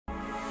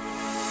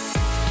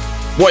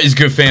What is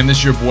good, fam? This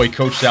is your boy,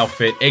 Coach Sal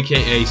Fit,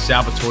 aka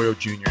Salvatore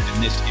Jr.,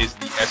 and this is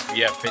the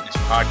SBF Fitness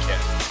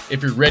Podcast.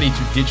 If you're ready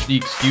to ditch the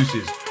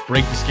excuses,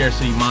 break the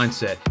scarcity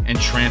mindset, and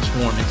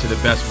transform into the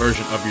best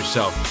version of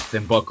yourself,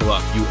 then buckle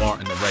up. You are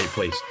in the right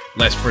place.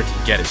 Let's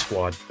freaking get it,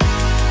 squad.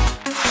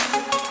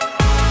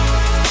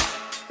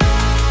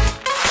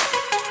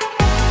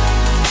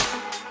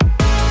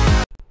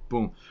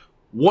 Boom.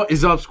 What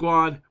is up,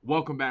 squad?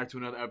 Welcome back to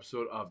another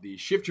episode of the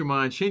Shift Your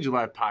Mind, Change Your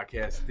Life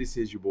podcast. This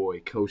is your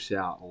boy, Coach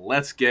Sal.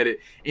 Let's get it.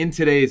 In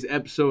today's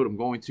episode, I'm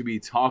going to be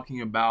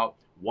talking about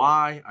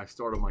why I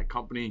started my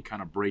company and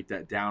kind of break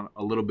that down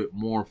a little bit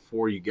more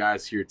for you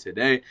guys here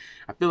today.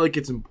 I feel like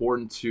it's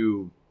important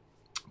to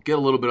get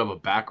a little bit of a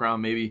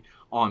background maybe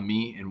on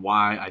me and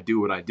why I do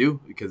what I do,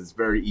 because it's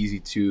very easy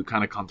to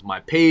kind of come to my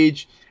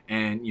page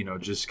and, you know,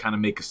 just kind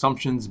of make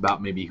assumptions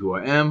about maybe who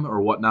I am or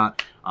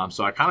whatnot.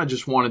 So I kind of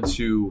just wanted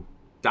to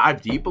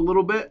dive deep a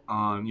little bit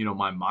on, you know,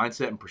 my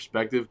mindset and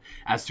perspective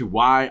as to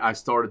why I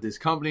started this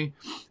company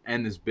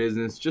and this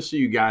business, just so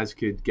you guys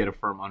could get a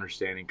firm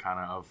understanding kind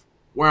of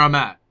where I'm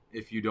at,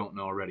 if you don't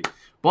know already.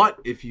 But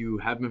if you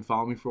have been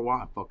following me for a while,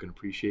 I fucking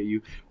appreciate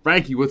you.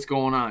 Frankie, what's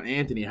going on?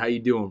 Anthony, how you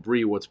doing?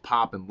 Bree, what's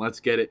popping? Let's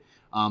get it.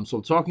 So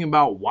I'm talking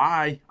about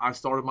why I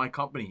started my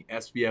company,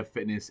 SBF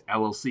Fitness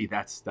LLC.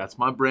 That's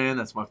my brand.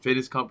 That's my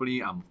fitness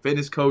company. I'm a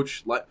fitness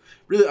coach.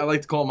 Really, I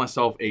like to call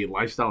myself a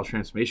lifestyle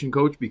transformation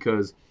coach,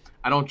 because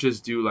I don't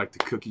just do like the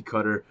cookie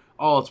cutter,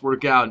 oh, let's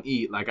work out and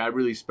eat. Like, I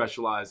really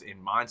specialize in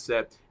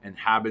mindset and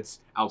habits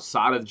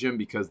outside of the gym,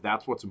 because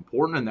that's what's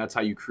important, and that's how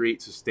you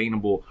create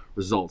sustainable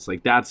results.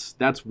 Like, that's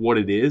what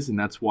it is, and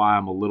that's why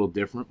I'm a little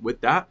different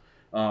with that.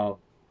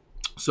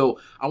 So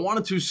I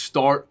wanted to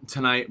start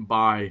tonight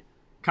by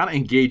kind of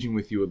engaging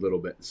with you a little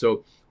bit.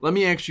 So let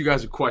me ask you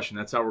guys a question.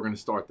 That's how we're going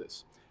to start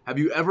this. Have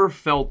you ever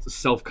felt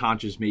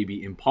self-conscious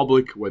maybe in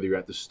public, whether you're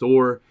at the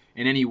store,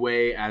 in any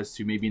way as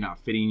to maybe not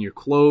fitting in your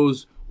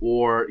clothes,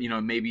 or, you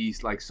know, maybe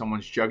it's like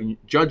someone's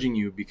judging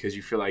you because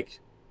you feel like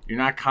you're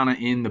not kind of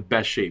in the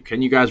best shape?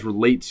 Can you guys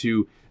relate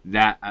to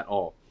that at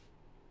all?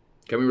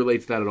 Can we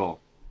relate to that at all?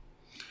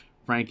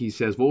 Frankie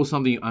says, what was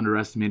something you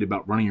underestimated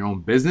about running your own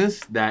business?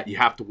 That you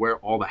have to wear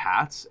all the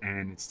hats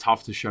and it's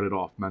tough to shut it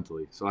off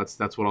mentally. So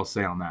that's what I'll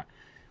say on that.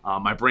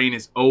 My brain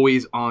is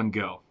always on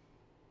go.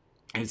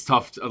 And it's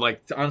tough to,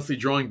 honestly,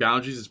 drawing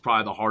boundaries is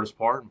probably the hardest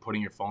part, and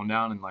putting your phone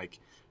down and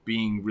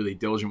being really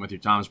diligent with your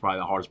time is probably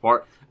the hardest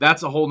part.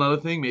 That's a whole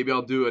nother thing. Maybe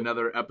I'll do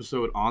another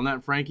episode on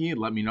that, Frankie.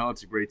 Let me know.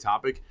 It's a great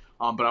topic.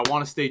 But I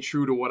want to stay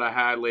true to what I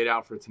had laid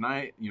out for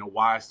tonight, you know,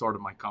 why I started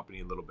my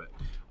company a little bit.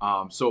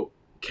 So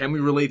can we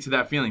relate to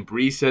that feeling?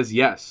 Bree says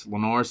yes.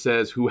 Lenore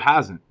says, who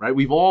hasn't, right?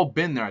 We've all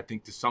been there, I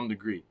think, to some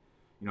degree.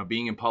 You know,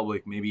 being in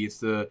public, maybe it's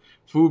the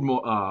food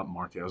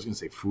market. I was going to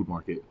say food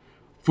market.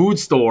 Food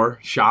store,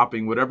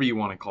 shopping, whatever you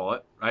want to call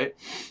it, right?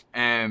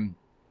 And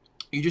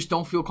you just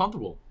don't feel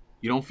comfortable.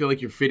 You don't feel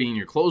like you're fitting in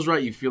your clothes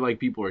right. You feel like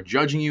people are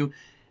judging you.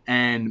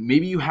 And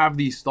maybe you have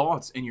these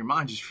thoughts in your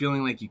mind, just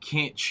feeling like you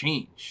can't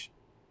change.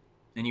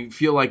 And you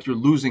feel like you're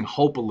losing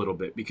hope a little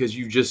bit, because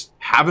you just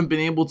haven't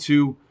been able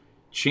to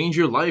change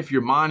your life,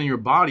 your mind, and your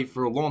body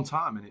for a long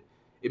time. And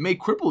it may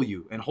cripple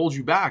you and hold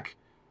you back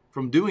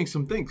from doing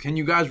some things. Can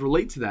you guys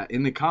relate to that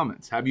in the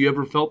comments? Have you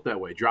ever felt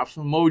that way? Drop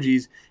some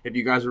emojis if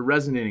you guys are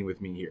resonating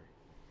with me here.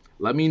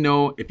 Let me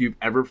know if you've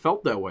ever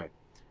felt that way,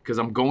 because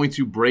I'm going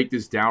to break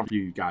this down for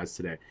you guys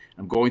today.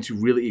 I'm going to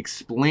really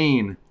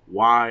explain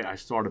why I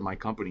started my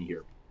company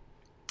here.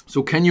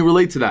 So can you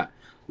relate to that?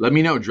 Let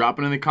me know. Drop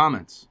it in the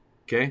comments,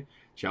 okay?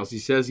 Chelsea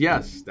says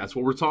yes. That's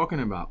what we're talking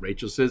about.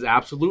 Rachel says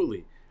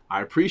absolutely.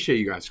 I appreciate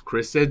you guys.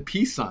 Chris said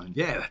peace sign.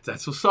 Yeah,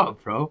 that's what's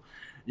up, bro.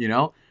 You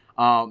know?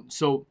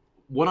 So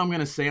what I'm going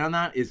to say on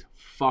that is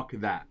fuck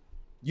that.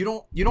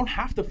 You don't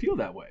have to feel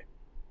that way.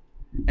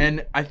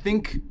 And I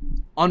think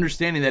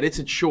understanding that it's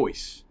a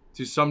choice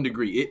to some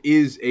degree. It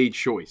is a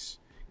choice,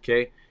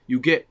 okay? You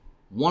get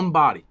one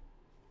body,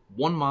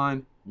 one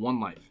mind, one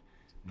life.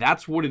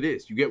 That's what it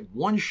is. You get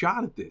one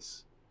shot at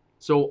this.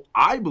 So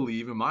I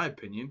believe, in my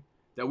opinion,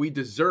 that we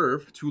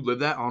deserve to live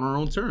that on our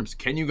own terms.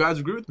 Can you guys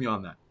agree with me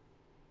on that?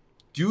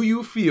 Do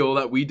you feel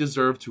that we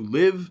deserve to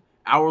live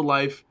our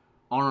life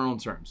on our own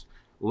terms?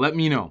 Let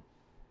me know.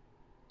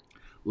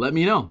 Let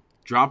me know.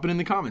 Drop it in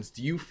the comments.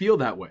 Do you feel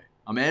that way?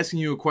 I'm asking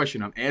you a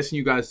question. I'm asking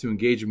you guys to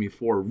engage with me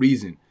for a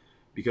reason.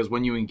 Because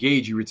when you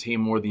engage, you retain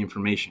more of the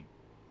information.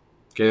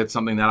 Okay, that's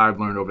something that I've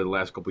learned over the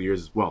last couple of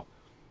years as well.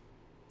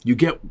 You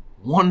get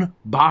one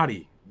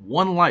body,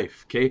 one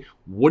life, okay?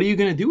 What are you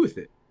going to do with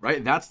it,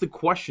 right? That's the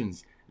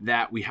questions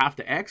that we have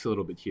to ask a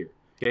little bit here.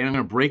 Okay, and I'm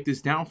going to break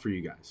this down for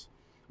you guys.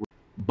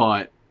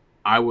 But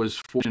I was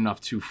fortunate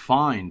enough to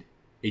find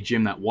a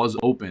gym that was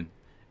open.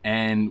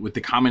 And with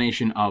the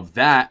combination of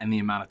that and the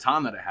amount of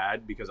time that I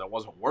had, because I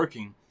wasn't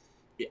working,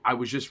 I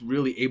was just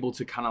really able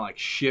to kind of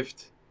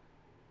shift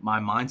my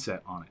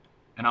mindset on it.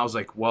 And I was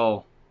like,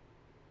 well,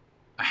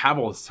 I have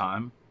all this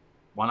time.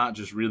 Why not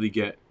just really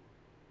get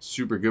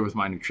super good with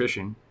my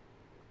nutrition,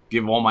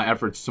 give all my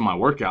efforts to my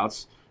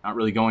workouts, not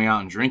really going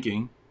out and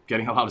drinking,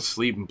 getting a lot of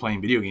sleep and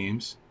playing video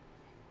games.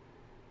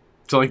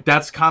 So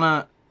that's kind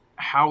of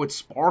how it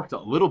sparked a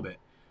little bit.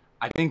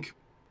 I think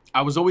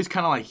I was always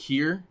kind of like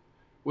here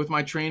with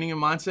my training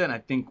and mindset. And I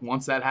think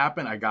once that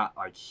happened, I got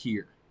like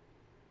here.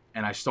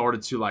 And I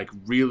started to like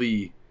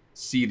really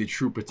see the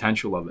true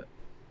potential of it.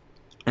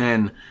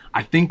 And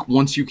I think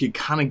once you can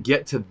kind of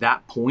get to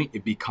that point,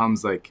 it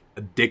becomes like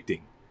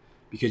addicting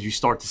because you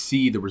start to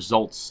see the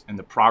results and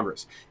the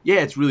progress.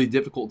 Yeah, it's really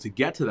difficult to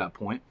get to that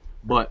point,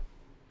 but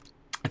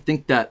I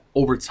think that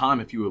over time,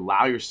 if you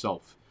allow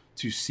yourself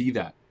to see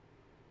that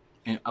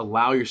and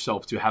allow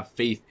yourself to have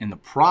faith in the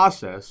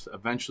process,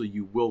 eventually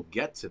you will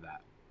get to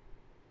that.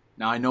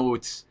 Now, I know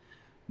it's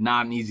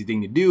not an easy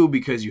thing to do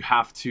because you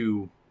have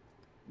to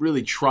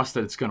really trust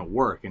that it's going to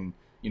work. And,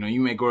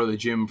 you may go to the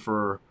gym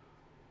for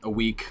a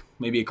week,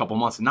 maybe a couple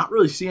months and not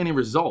really see any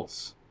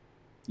results.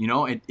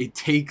 It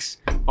takes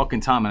fucking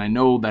time. And I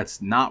know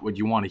that's not what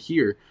you want to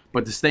hear,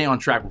 but to stay on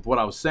track with what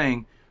I was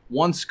saying,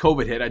 once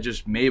COVID hit, I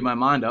just made my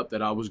mind up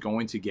that I was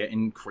going to get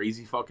in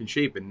crazy fucking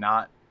shape and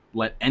not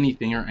let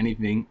anything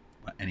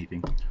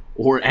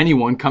or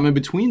anyone come in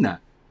between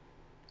that.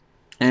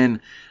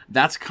 And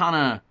that's kind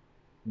of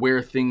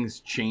where things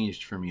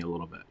changed for me a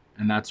little bit.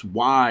 And that's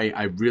why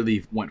I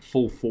really went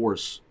full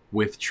force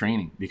with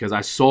training, because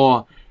I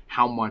saw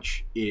how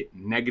much it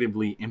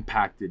negatively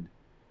impacted,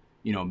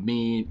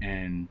 me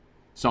and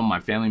some of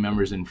my family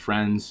members and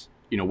friends,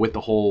 with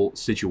the whole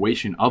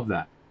situation of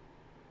that.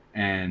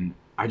 And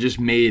I just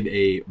made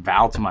a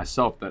vow to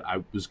myself that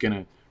I was going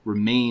to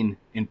remain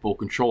in full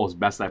control as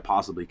best I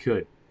possibly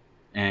could.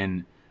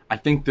 And I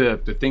think the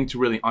thing to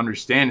really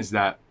understand is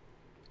that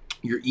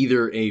you're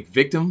either a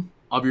victim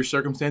of your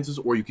circumstances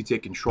or you can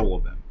take control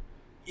of them.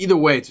 Either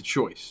way, it's a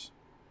choice,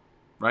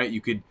 right?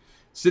 You could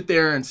sit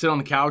there and sit on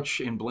the couch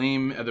and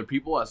blame other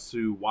people as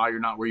to why you're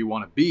not where you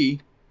want to be,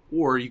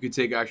 or you could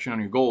take action on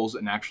your goals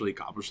and actually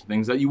accomplish the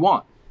things that you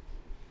want.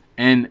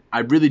 And I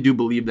really do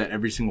believe that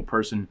every single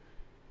person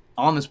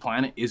on this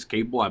planet is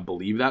capable. I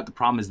believe that. The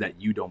problem is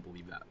that you don't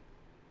believe that.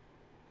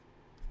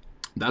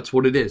 That's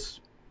what it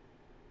is.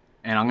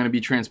 And I'm going to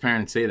be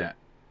transparent and say that.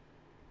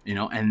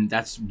 And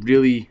that's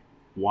really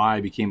why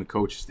I became a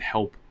coach, is to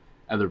help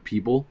other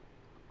people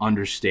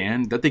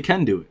understand that they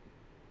can do it.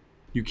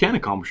 You can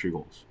accomplish your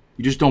goals.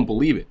 You just don't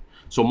believe it.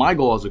 So my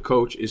goal as a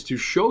coach is to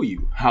show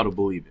you how to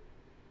believe it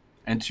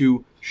and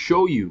to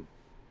show you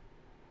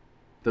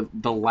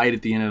the light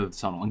at the end of the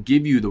tunnel and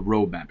give you the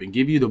roadmap and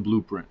give you the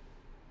blueprint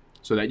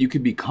so that you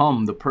can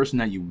become the person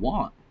that you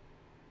want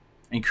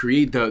and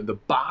create the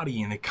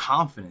body and the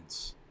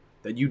confidence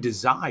that you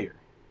desire.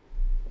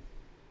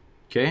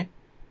 Okay?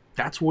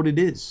 That's what it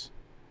is.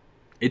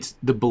 It's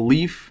the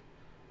belief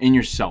in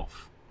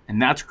yourself,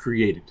 and that's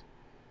created.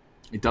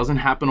 It doesn't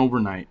happen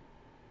overnight.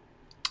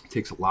 It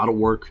takes a lot of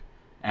work,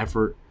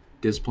 effort,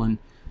 discipline,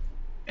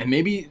 and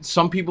maybe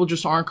some people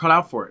just aren't cut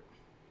out for it.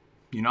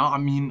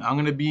 I'm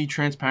going to be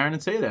transparent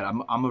and say that.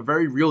 I'm a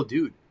very real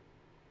dude.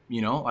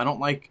 I don't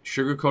like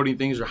sugarcoating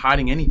things or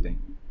hiding anything.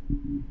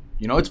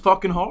 It's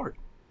fucking hard.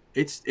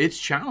 It's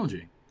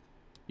challenging.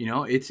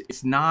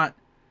 It's not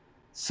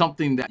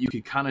something that you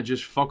could kind of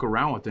just fuck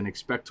around with and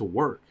expect to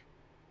work.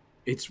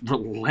 It's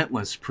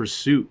relentless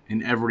pursuit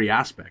in every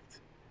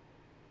aspect.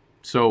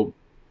 So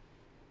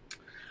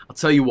I'll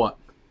tell you what,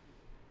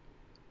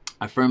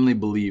 I firmly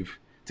believe,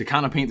 to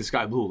kind of paint the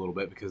sky blue a little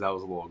bit, because that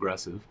was a little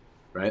aggressive,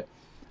 right?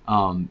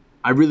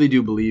 I really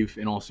do believe,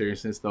 in all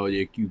seriousness, though,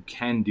 you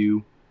can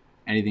do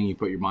anything you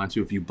put your mind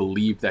to if you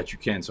believe that you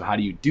can. So how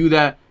do you do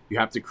that? You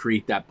have to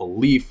create that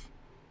belief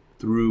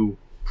through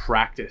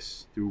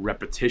practice, through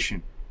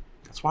repetition.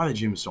 That's why the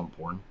gym is so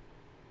important.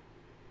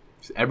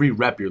 Every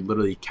rep, you're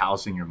literally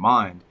callousing your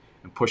mind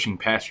and pushing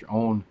past your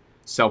own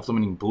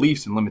self-limiting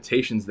beliefs and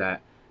limitations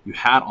that you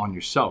had on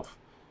yourself.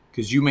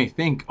 Because you may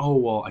think, oh,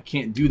 well, I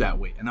can't do that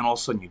weight. And then all of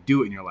a sudden you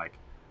do it and you're like,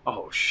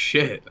 oh,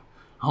 shit,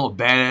 I'm a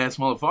badass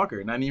motherfucker.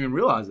 And I didn't even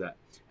realize that.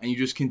 And you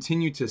just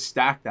continue to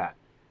stack that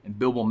and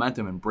build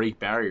momentum and break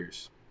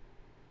barriers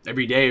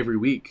every day, every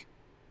week.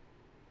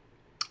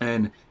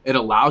 And it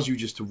allows you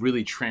just to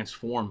really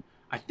transform,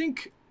 I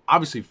think,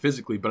 obviously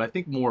physically, but I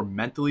think more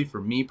mentally, for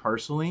me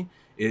personally,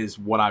 is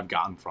what I've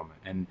gotten from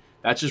it. And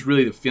that's just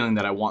really the feeling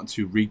that I want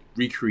to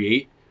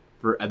recreate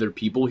for other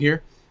people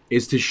here,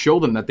 is to show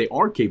them that they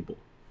are capable.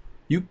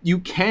 You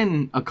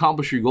can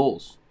accomplish your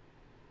goals.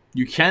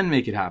 You can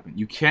make it happen.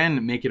 You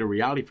can make it a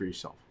reality for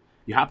yourself.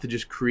 You have to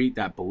just create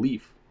that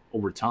belief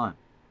over time.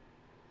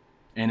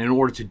 And in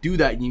order to do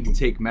that, you need to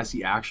take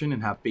messy action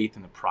and have faith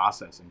in the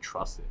process and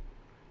trust it.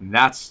 And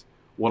that's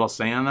what I'll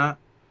say on that.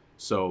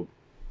 So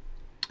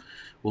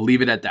we'll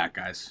leave it at that,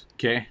 guys.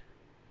 Okay?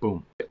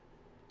 Boom.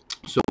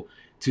 So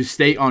to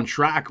stay on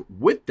track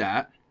with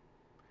that,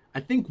 I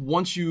think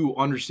once you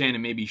understand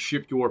and maybe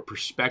shift your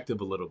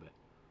perspective a little bit,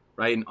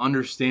 right? And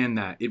understand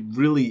that it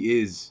really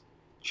is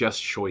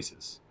just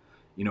choices,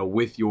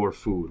 with your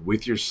food,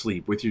 with your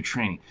sleep, with your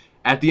training.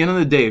 At the end of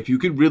the day, if you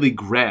could really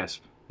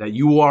grasp that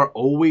you are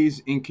always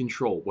in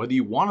control, whether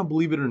you want to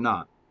believe it or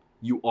not,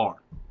 you are.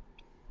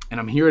 And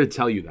I'm here to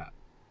tell you that.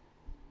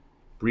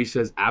 Bree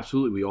says,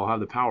 absolutely, we all have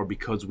the power,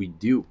 because we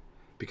do.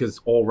 Because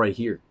it's all right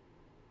here.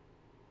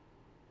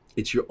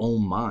 It's your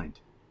own mind.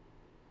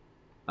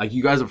 Like,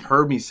 you guys have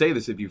heard me say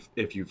this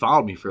if you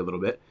followed me for a little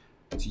bit.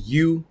 It's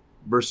you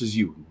versus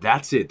you.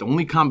 That's it. The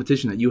only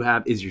competition that you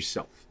have is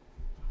yourself.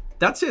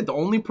 That's it. The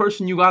only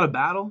person you got to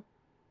battle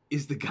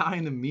is the guy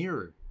in the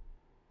mirror.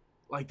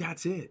 Like,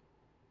 that's it.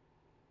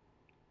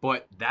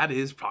 But that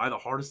is probably the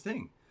hardest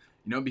thing,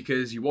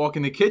 because you walk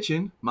in the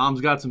kitchen,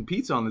 mom's got some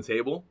pizza on the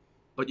table,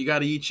 but you got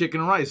to eat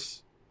chicken and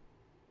rice.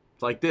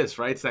 It's like this,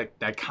 right? It's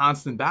that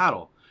constant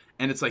battle.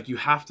 And it's like you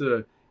have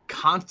to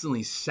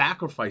constantly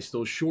sacrifice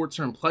those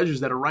short-term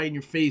pleasures that are right in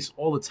your face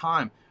all the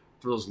time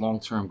for those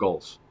long-term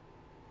goals.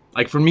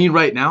 Like, for me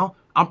right now,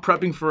 I'm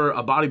prepping for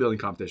a bodybuilding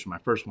competition, my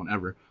first one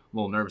ever. I'm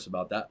a little nervous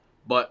about that.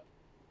 But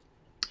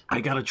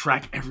I got to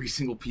track every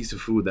single piece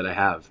of food that I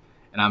have.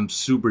 And I'm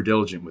super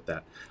diligent with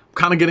that. I'm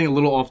kind of getting a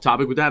little off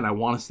topic with that, and I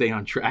want to stay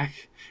on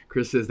track.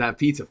 Chris says, that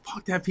pizza.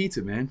 Fuck that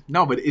pizza, man.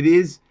 No, but it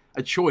is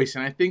a choice.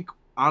 And I think,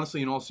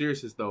 honestly, in all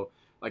seriousness, though,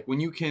 like, when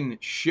you can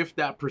shift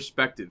that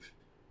perspective,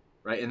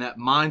 right, and that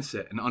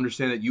mindset, and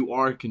understand that you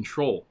are in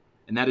control,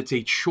 and that it's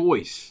a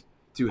choice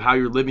to how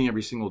you're living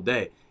every single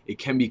day, it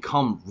can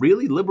become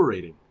really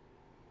liberating.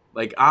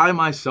 Like, I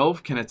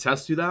myself can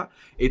attest to that.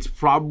 It's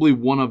probably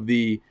one of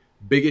the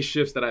biggest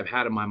shifts that I've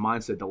had in my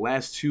mindset the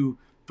last 2-3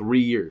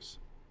 years,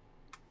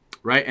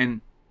 right?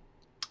 And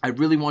I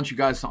really want you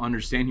guys to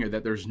understand here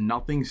that there's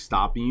nothing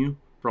stopping you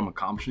from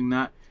accomplishing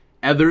that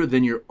other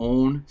than your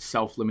own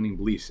self-limiting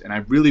beliefs. And I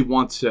really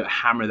want to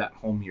hammer that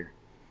home here.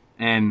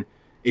 And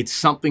it's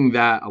something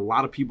that a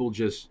lot of people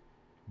just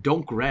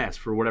don't grasp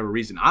for whatever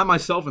reason. I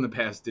myself in the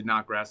past did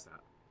not grasp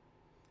that.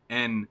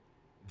 And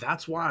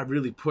that's why I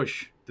really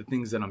push the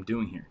things that I'm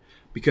doing here.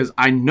 Because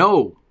I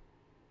know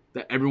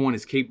that everyone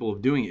is capable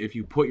of doing it if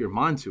you put your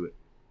mind to it.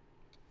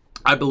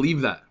 I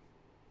believe that.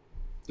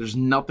 There's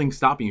nothing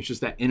stopping you. It's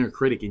just that inner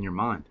critic in your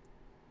mind.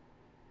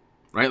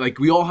 Right? Like,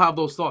 we all have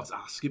those thoughts.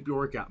 Skip your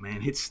workout,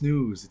 man. Hit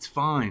snooze. It's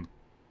fine.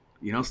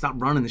 Stop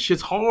running. This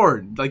shit's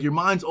hard. Like, your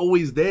mind's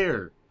always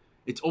there.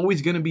 It's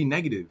always going to be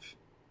negative.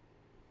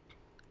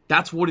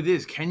 That's what it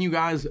is. Can you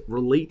guys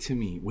relate to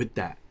me with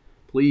that?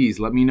 Please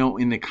let me know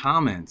in the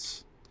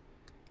comments.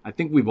 I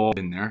think we've all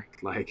been there.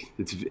 Like,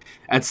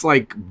 that's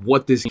like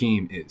what this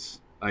game is.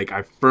 Like,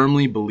 I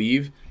firmly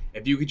believe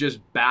if you could just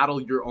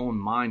battle your own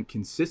mind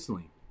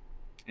consistently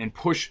and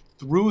push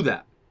through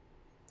that,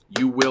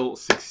 you will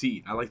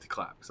succeed. I like to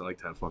clap because I like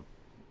to have fun.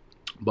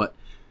 But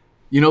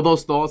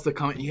those thoughts that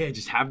come, yeah,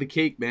 just have the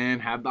cake, man.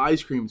 Have the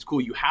ice cream. It's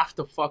cool. You have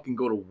to fucking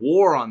go to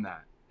war on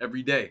that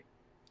every day.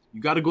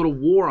 You got to go to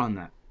war on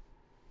that.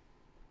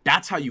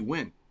 That's how you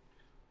win.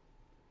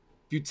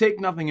 If you take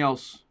nothing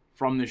else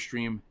from this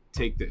stream,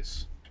 take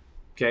this.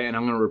 Okay? And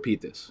I'm going to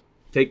repeat this.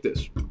 Take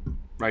this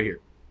right here.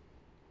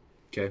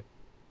 Okay?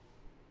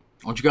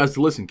 I want you guys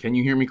to listen. Can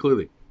you hear me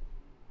clearly?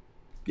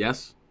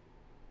 Yes?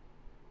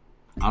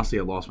 Honestly,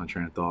 I lost my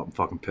train of thought. I'm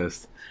fucking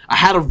pissed. I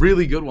had a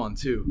really good one,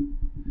 too.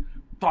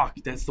 Fuck,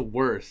 that's the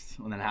worst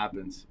when that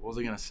happens. What was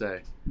I going to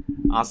say?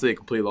 Honestly, I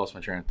completely lost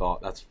my train of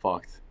thought. That's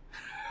fucked.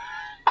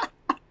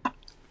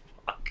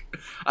 Fuck.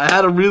 I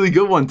had a really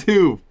good one,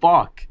 too.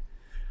 Fuck.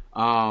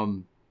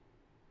 Damn.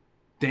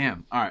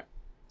 All right.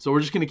 So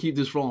we're just going to keep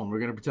this rolling. We're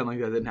going to pretend like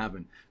that didn't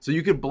happen. So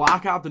you could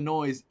block out the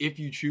noise if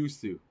you choose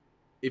to.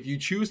 If you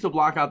choose to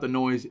block out the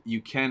noise,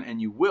 you can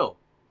and you will.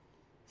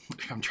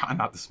 I'm trying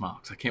not to smile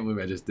because I can't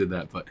believe I just did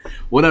that. But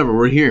whatever.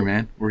 We're here,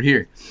 man. We're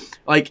here.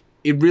 Like,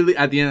 it really,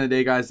 at the end of the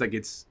day, guys, like,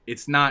 it's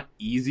not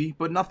easy,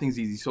 but nothing's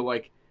easy. So,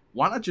 like,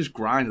 why not just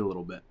grind a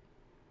little bit?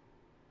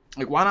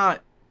 Like, why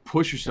not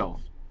push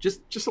yourself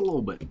just a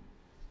little bit?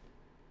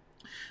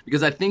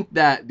 Because I think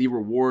that the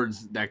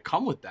rewards that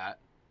come with that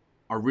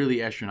are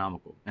really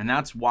astronomical. And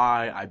that's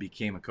why I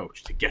became a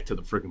coach, to get to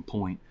the freaking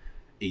point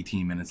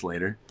 18 minutes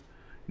later.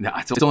 No,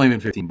 it's only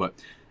been 15, but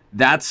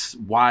that's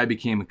why I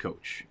became a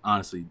coach,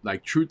 honestly.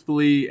 Like,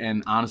 truthfully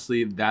and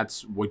honestly,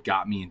 that's what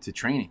got me into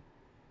training.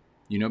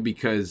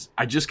 Because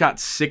I just got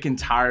sick and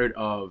tired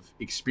of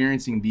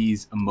experiencing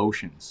these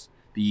emotions,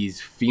 these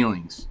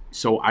feelings.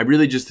 So I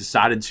really just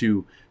decided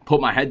to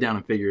put my head down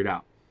and figure it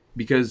out.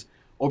 Because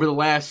over the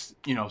last,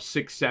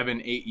 6,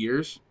 7, 8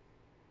 years,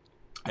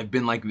 I've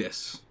been like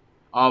this,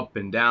 up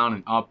and down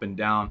and up and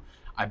down.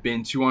 I've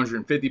been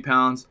 250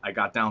 pounds. I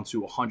got down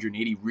to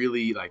 180,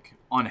 really like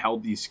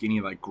unhealthy,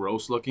 skinny, like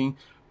gross looking.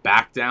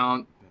 Back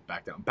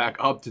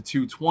up to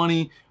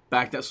 220,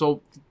 back down.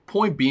 So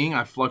point being,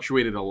 I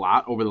fluctuated a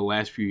lot over the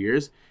last few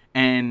years.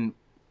 And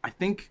I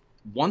think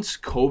once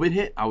COVID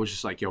hit, I was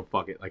just like, yo,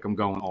 fuck it. Like, I'm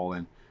going all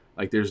in.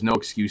 Like, there's no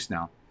excuse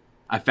now.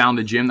 I found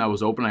the gym that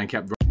was open and I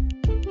kept.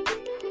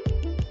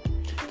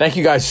 Thank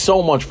you guys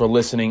so much for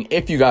listening.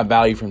 If you got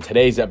value from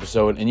today's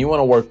episode and you want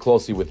to work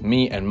closely with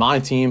me and my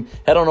team,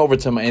 head on over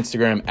to my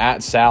Instagram at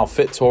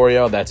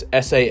SalFittorio. That's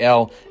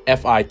SalFittorio,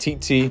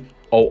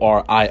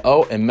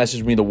 and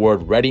message me the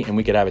word ready, and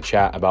we could have a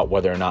chat about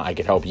whether or not I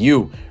could help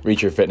you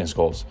reach your fitness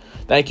goals.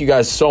 Thank you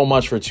guys so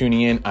much for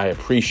tuning in. I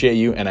appreciate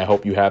you, and I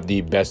hope you have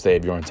the best day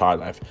of your entire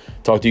life.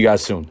 Talk to you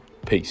guys soon.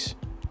 Peace.